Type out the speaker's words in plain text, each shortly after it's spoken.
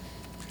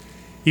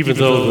Even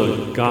though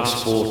the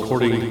Gospel,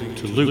 according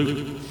to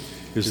Luke,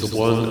 is the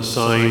one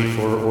assigned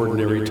for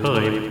ordinary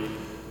time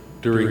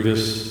during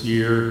this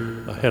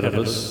year ahead of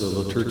us, the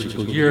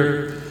liturgical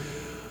year,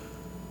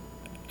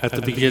 at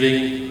the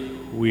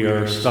beginning we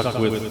are stuck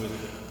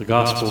with the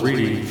Gospel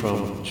reading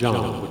from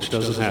John, which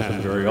doesn't happen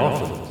very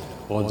often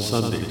on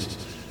Sundays.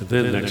 And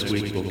then next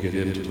week we'll get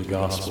into the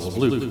Gospel of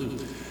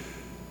Luke.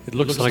 It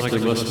looks like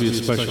there must be a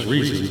special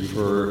reason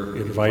for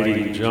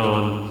inviting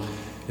John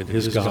and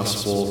his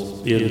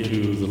Gospel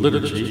into the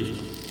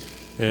liturgy,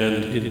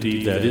 and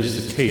indeed that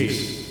is the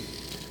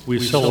case. We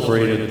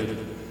celebrated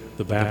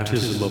the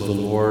baptism of the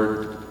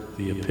Lord,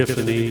 the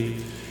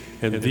Epiphany,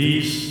 and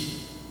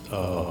these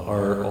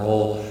are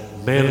all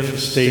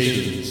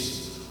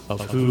manifestations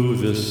of who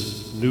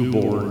this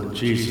newborn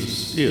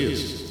Jesus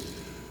is,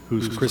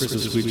 whose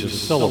Christmas we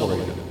just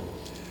celebrated.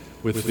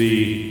 With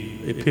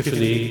the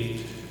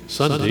Epiphany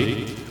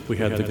Sunday, we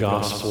had the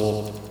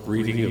Gospel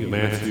reading of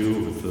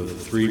Matthew with the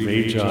three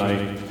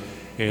magi,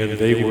 and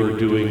they were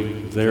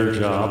doing their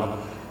job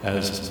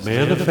as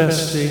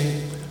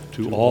manifesting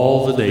to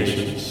all the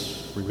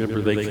nations.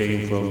 Remember, they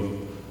came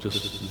from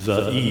just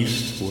the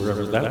east,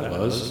 wherever that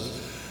was.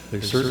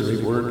 They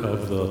certainly weren't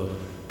of the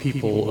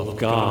people of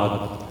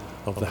God,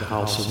 of the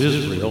house of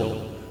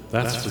Israel,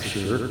 that's for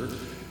sure.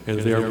 And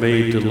they are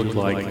made to look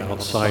like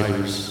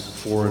outsiders,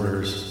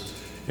 foreigners,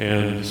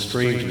 and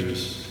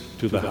strangers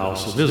to the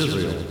house of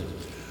Israel.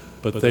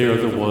 But they are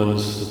the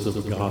ones that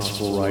the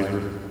gospel writer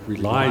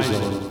relies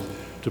on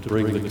to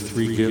bring the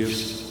three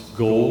gifts: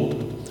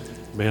 gold,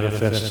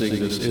 manifesting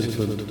this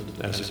infant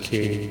as a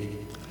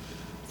king;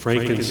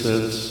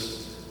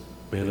 frankincense,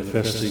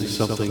 manifesting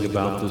something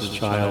about this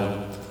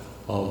child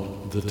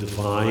of the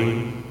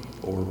divine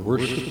or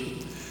worship;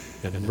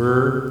 and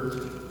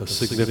myrrh, a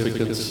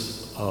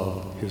significance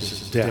of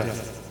his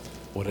death.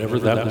 Whatever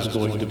that was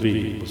going to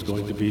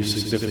be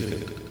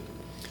significant.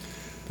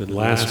 Then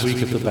last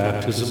week at the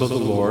baptism of the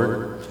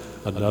Lord,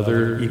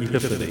 another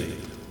epiphany,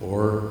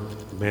 or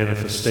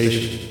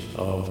manifestation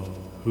of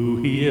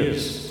who he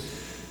is.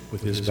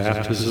 With his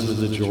baptism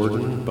in the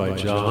Jordan by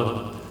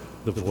John,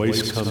 the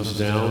voice comes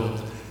down,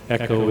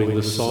 echoing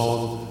the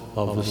song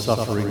of the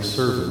suffering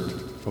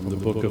servant from the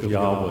book of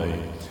Yahweh.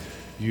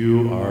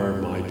 You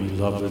are my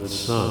beloved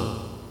Son.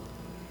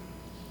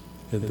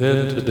 And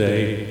then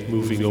today,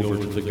 moving over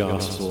to the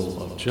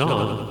Gospel of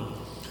John,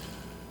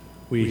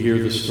 we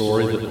hear the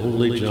story that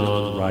only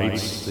John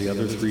writes. The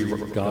other three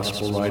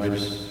Gospel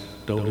writers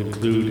don't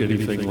include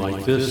anything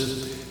like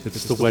this.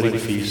 It's the wedding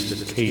feast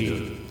at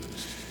Cana.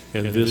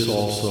 And this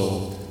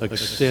also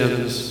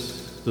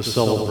extends the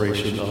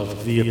celebration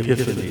of the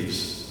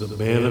Epiphanies, the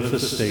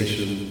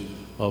manifestation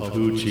of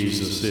who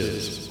Jesus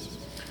is.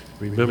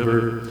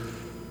 Remember,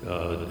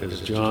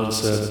 as John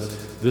said,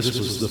 this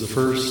was the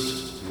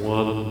first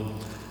one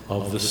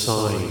of the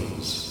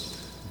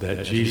signs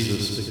that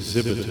Jesus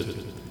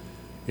exhibited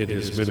in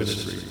his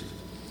ministry.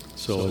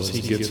 So as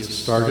he gets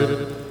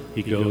started,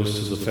 he goes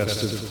to the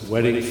festive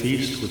wedding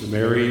feast with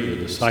Mary, the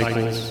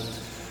disciples,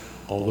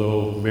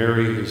 although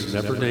Mary is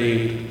never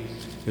named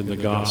in the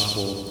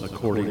gospel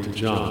according to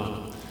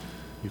John.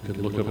 You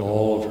can look at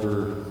all of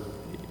her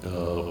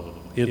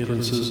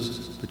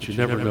entrances, but you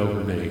never know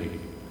her name,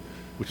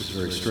 which is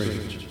very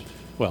strange.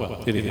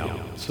 Well, anyhow,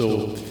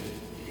 so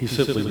he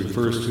simply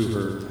refers to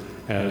her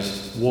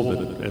as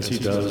woman, as he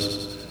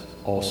does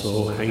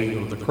also hanging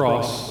on the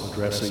cross,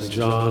 addressing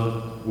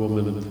John,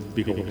 woman,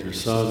 behold your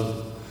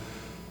son,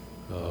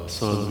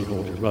 son,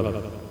 behold your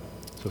mother.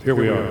 So here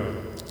we are.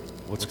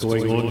 What's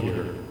going on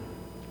here?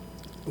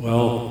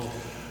 Well,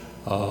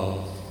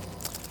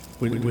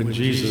 when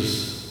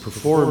Jesus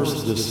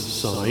performs this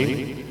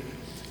sign,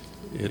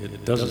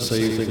 it doesn't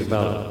say anything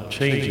about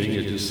changing.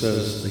 It just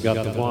says they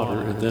got the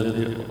water, and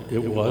then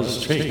it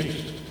was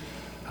changed.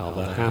 How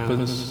that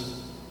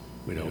happens,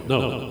 we don't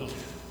know.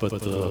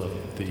 But the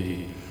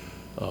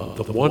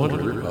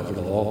wonder of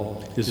it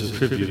all is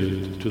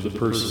attributed to the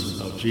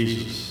person of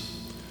Jesus.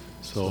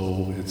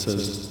 So it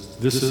says,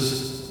 this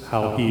is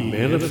how he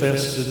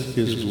manifested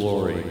his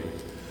glory.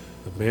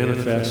 The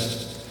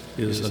manifest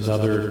is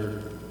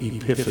another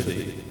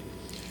epiphany.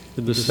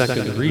 In the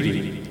second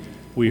reading,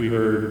 we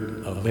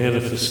heard a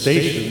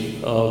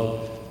manifestation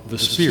of the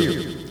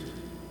Spirit,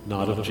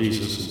 not of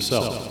Jesus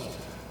himself.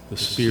 The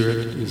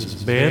Spirit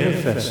is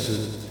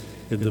manifested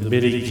in the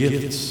many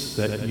gifts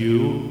that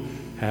you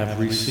have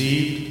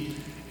received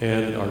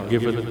and are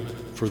given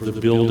for the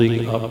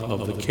building up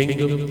of the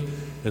kingdom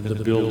and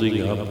the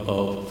building up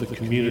of the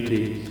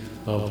community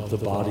of the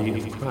body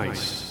of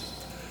Christ.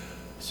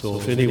 So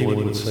if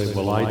anyone would say,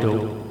 well, I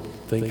don't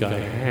think I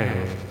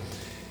have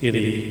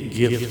any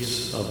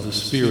gifts of the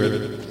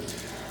Spirit,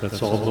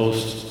 that's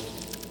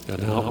almost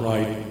an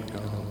outright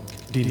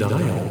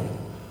denial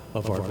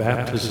of our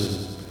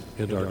baptism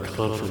and our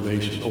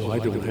confirmation. Oh, I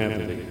don't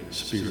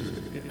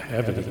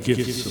have any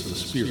gifts of the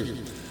Spirit.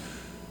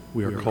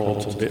 We are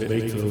called to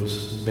make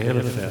those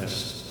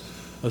manifest,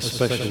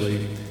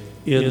 especially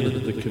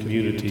in the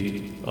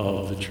community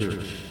of the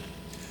church.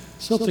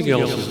 Something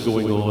else is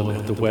going on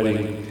at the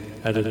wedding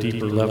at a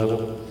deeper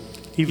level.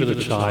 even a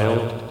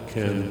child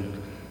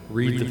can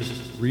read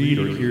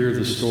or hear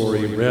the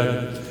story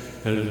read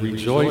and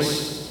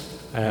rejoice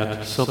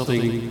at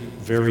something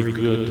very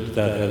good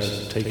that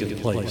has taken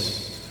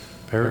place.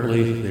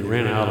 Apparently, they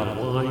ran out of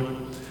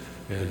wine,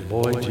 and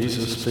boy,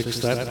 Jesus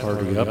fixed that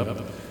party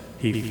up.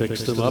 He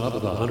fixed them up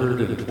with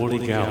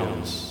 120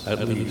 gallons,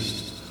 at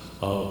least,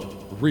 of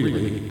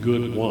really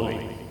good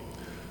wine.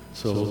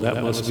 So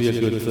that must be a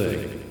good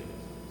thing.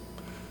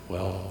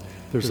 Well,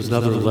 there's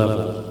another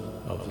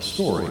level of the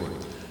story.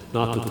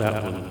 Not that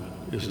that one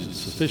isn't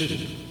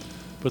sufficient,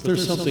 but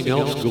there's something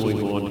else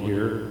going on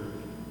here.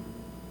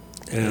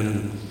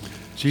 And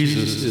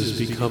Jesus is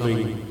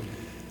becoming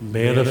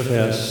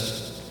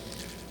manifest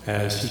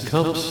as he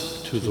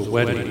comes to the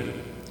wedding.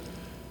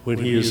 When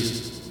he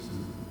is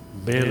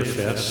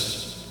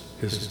manifesting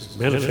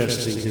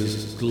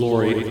his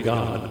glory of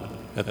God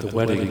at the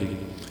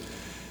wedding.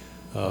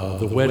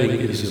 The wedding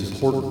is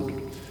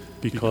important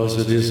because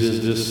it is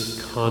in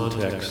this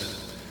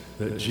context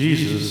that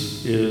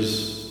Jesus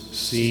is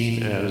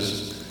seen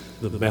as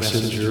the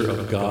messenger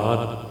of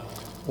God,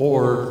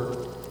 or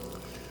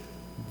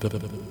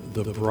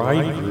the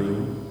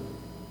bridegroom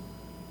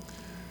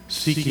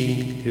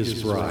seeking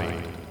his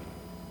bride.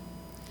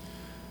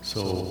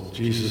 So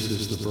Jesus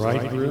is the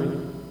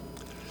bridegroom,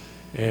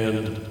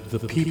 and the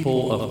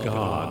people of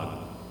God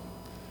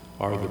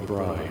are the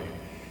bride.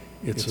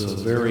 It's a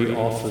very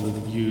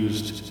often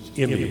used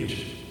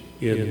image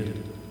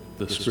in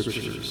the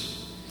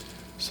scriptures.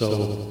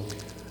 So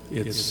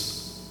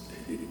it's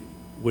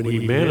when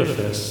he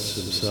manifests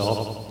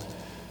himself,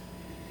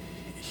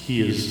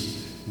 he is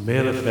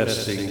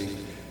manifesting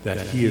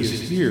that he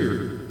is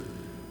here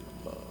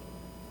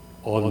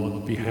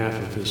on behalf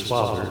of his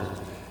Father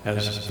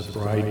as the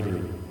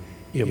bridegroom,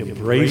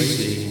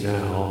 embracing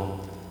now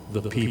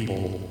the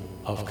people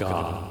of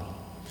God.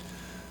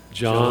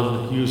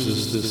 John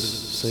uses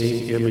this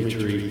same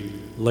imagery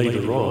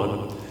later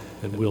on,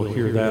 and we'll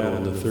hear that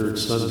on the third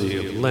Sunday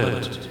of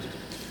Lent,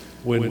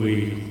 when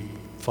we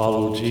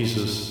follow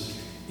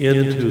Jesus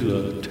into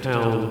the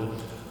town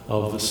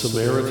of the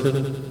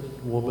Samaritan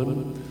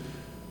woman,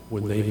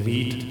 when they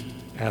meet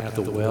at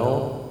the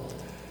well.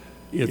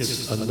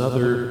 It's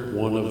another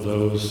one of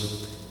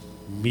those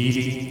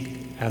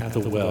meeting at the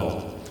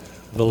well,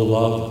 the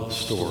love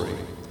story.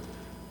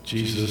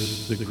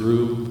 Jesus, the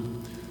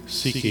groom,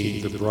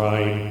 seeking the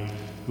bride,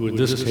 who in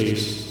this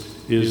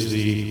case is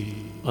the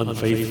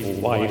unfaithful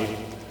wife,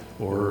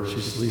 or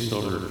she's at least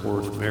on her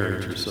fourth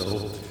marriage or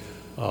so,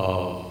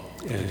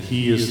 and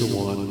he is the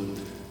one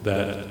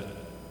that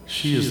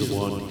she is the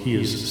one he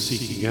is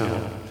seeking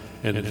out,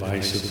 and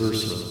vice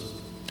versa.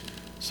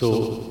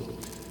 So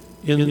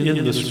in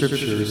the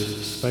scriptures,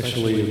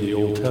 especially in the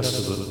Old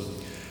Testament,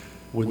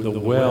 when the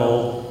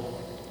well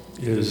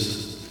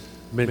is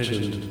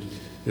mentioned,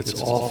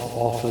 it's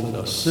often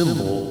a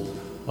symbol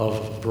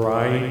of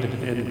bride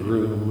and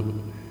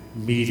groom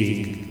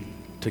meeting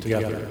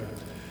together.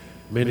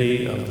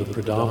 Many of the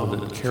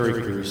predominant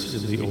characters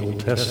in the Old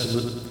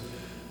Testament,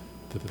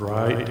 the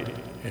bride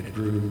and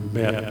groom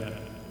met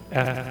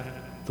at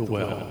the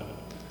well.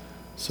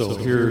 So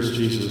here's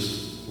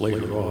Jesus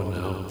later on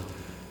now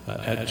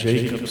at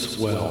Jacob's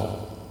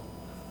well,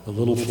 a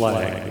little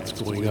flag that's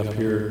going up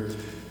here.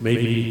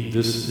 Maybe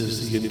this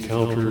is the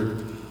encounter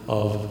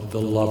of the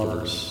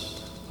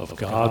lovers, of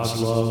God's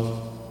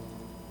love,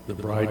 the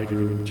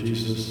bridegroom,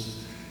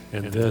 Jesus,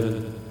 and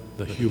then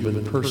the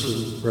human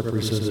person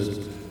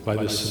represented by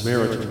the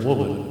Samaritan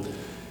woman,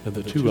 and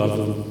the two of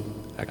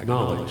them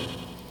acknowledged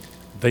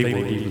they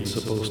weren't even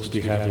supposed to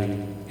be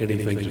having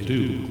anything to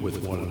do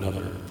with one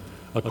another,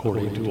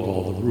 according to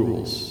all the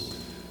rules,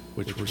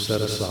 which were set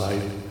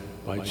aside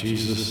by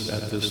Jesus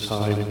at this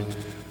time,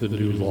 the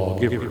new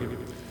lawgiver.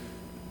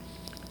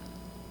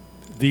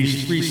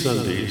 These 3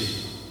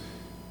 Sundays,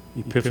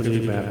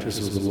 Epiphany,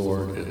 Baptism of the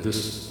Lord, and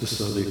this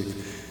Sunday,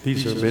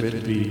 these are meant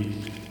to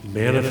be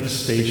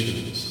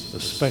manifestations,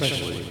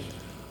 especially,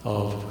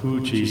 of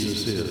who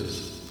Jesus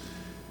is.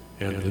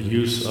 And the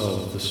use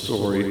of the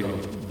story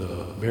of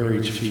the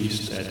marriage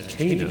feast at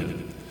Cana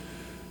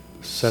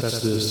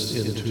sets this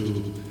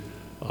into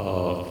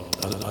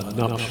a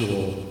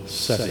nuptial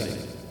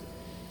setting.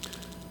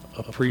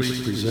 A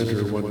priest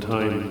presenter one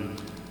time,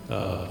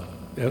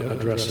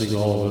 addressing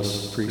all of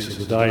us priests of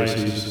the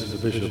diocese and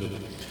the bishop,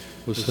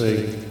 was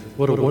saying,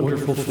 what a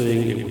wonderful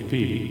thing it would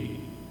be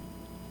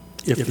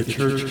if the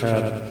church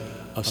had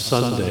a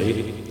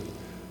Sunday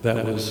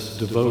that was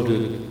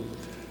devoted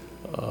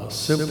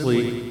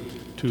simply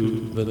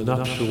to the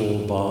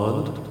nuptial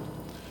bond,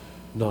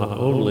 not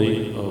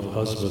only of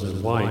husband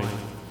and wife,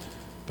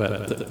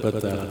 but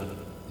that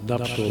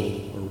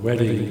nuptial or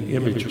wedding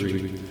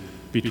imagery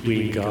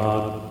between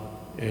God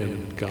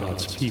and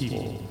God's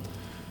people,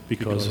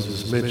 because it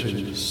is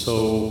mentioned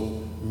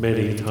so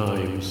many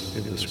times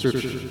in the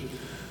Scripture.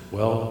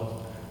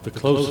 Well, the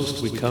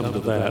closest we come to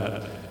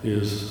that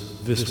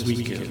is this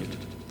weekend,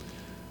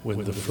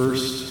 when the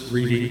first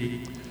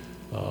reading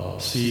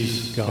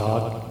sees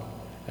God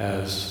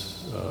as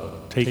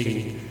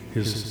taking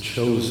his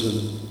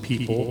chosen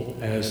people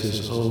as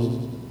his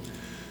own,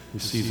 We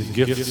see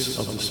the gifts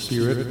of the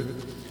Spirit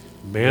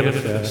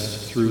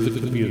manifest through the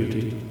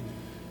community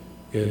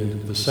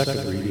in the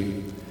second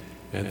reading,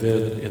 and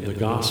then in the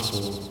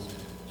Gospel,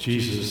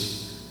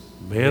 Jesus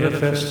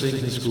manifesting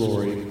his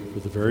glory for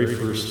the very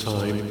first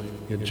time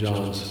in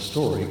John's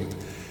story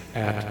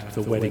at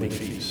the wedding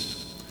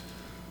feast.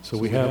 So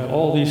we have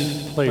all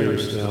these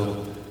players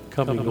now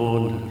coming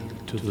on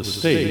to the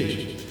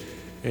stage,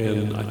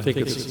 and I think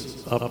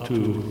it's up to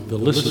the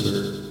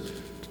listener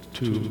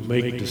to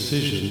make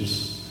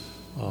decisions.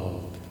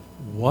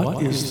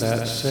 What is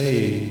that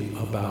saying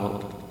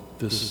about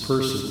this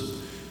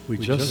person? We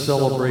just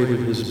celebrated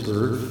his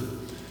birth,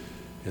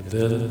 and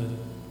then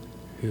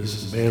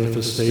his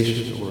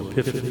manifestation or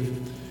epiphany,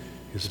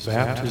 his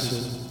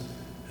baptism,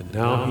 and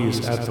now he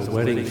is at the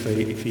wedding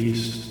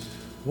feast.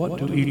 What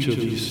do each of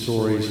these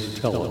stories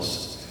tell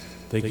us?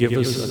 They give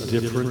us a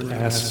different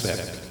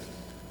aspect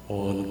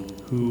on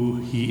who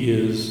he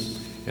is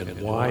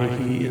and why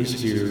he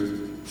is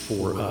here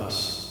for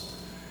us.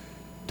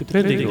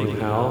 Depending on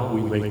how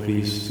we make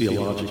these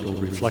theological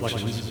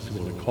reflections, if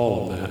you want to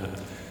call them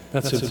that,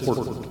 that's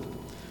important.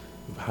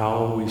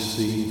 How we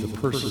see the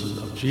person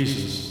of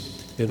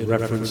Jesus in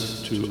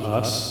reference to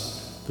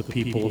us, the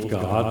people of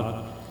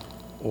God,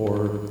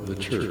 or the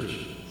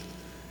church.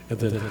 And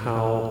then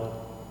how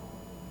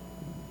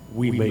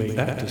we make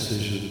that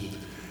decision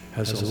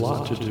has a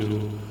lot to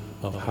do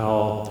of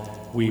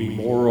how we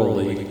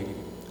morally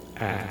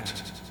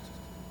act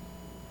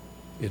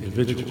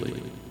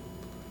individually.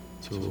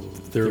 So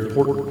they're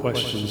important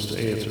questions to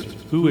answer.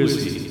 Who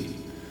is he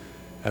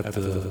at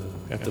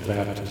the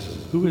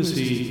baptism? Who is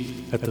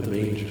he at the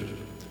manger?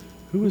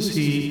 Who is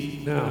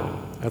he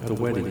now at the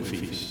wedding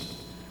feast?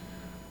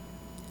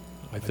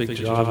 I think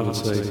John would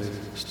say,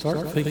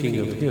 start thinking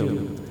of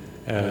him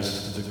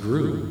as the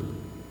groom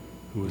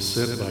who was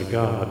sent by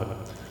God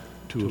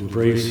to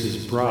embrace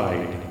his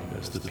bride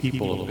as the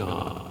people of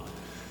God.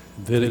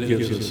 Then it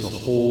gives us a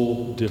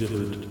whole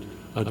different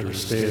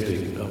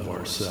understanding of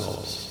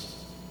ourselves.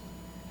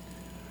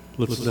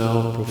 Let's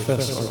now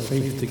profess our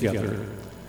faith together